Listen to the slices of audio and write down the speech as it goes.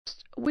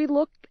We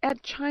looked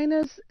at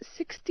China's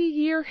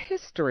 60-year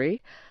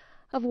history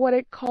of what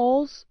it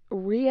calls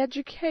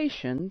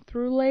re-education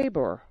through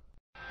labor.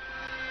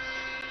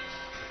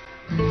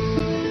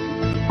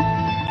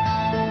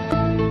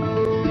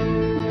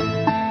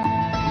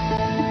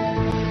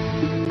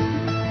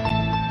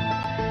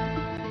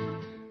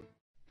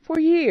 For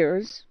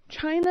years,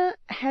 China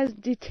has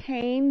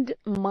detained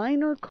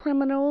minor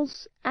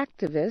criminals,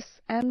 activists,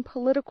 and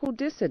political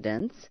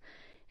dissidents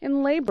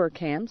in labor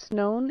camps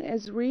known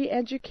as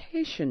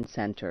re-education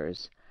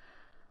centers.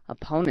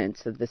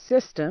 Opponents of the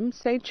system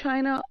say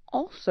China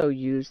also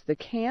used the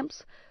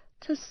camps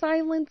to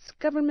silence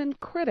government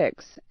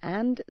critics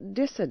and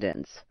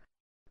dissidents.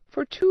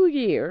 For 2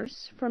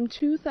 years, from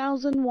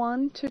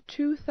 2001 to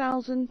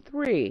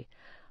 2003,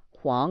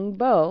 Huang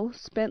Bo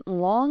spent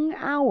long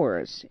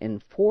hours in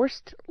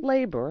forced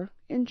labor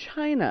in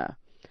China.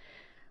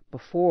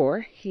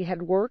 Before, he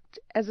had worked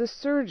as a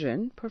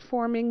surgeon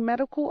performing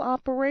medical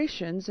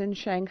operations in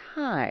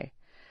Shanghai.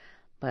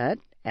 But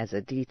as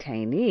a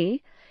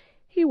detainee,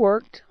 he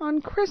worked on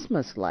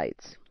Christmas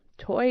lights,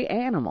 toy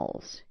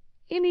animals,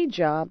 any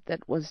job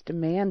that was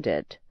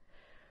demanded.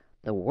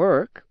 The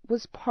work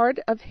was part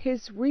of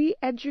his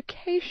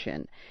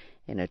re-education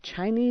in a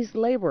Chinese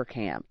labor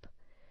camp.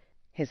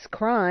 His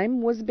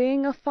crime was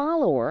being a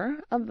follower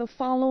of the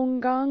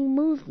Falungong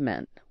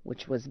movement,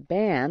 which was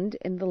banned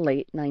in the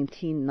late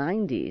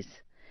 1990s.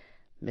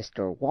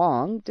 Mr.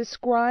 Wang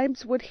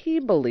describes what he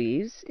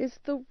believes is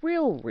the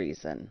real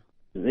reason.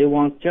 They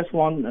just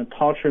want to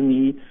torture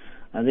me,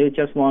 and they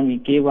just want me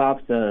to give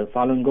up the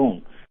Falun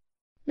Gong.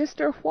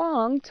 Mr.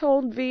 Huang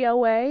told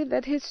VOA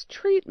that his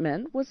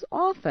treatment was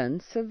often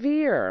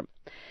severe.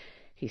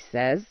 He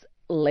says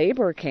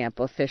labor camp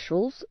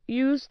officials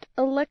used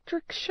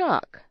electric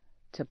shock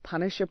to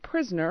punish a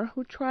prisoner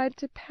who tried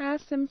to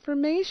pass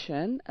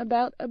information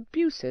about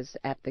abuses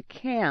at the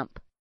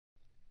camp.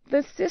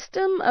 The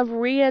system of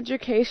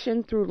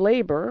re-education through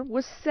labor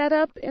was set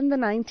up in the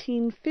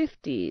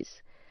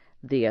 1950s.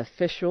 The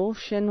official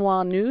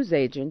Xinhua news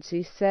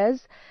agency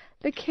says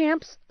the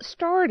camps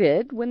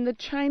started when the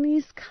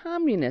Chinese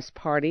Communist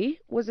Party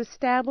was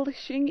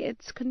establishing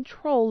its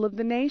control of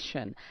the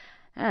nation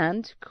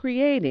and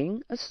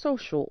creating a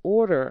social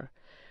order.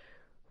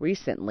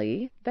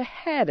 Recently, the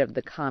head of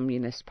the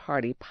Communist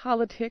Party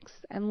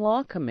Politics and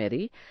Law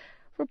Committee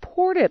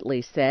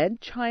reportedly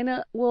said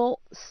China will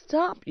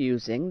stop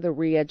using the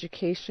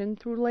re-education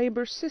through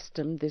labor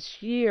system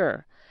this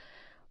year.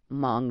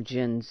 Meng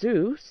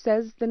Jinzhu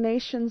says the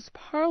nation's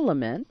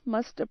parliament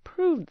must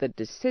approve the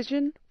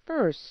decision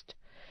first.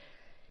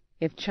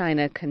 If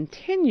China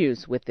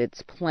continues with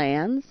its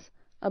plans,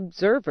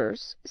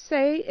 observers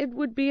say it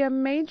would be a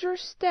major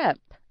step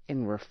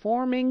in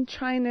reforming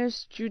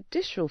China's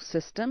judicial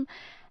system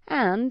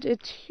and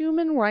its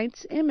human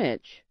rights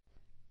image.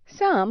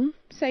 Some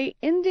say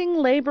ending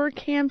labor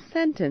camp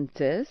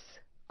sentences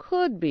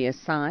could be a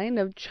sign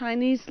of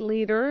Chinese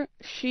leader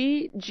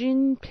Xi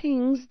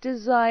Jinping's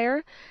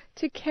desire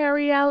to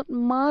carry out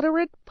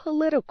moderate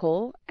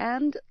political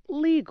and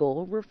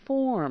legal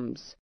reforms.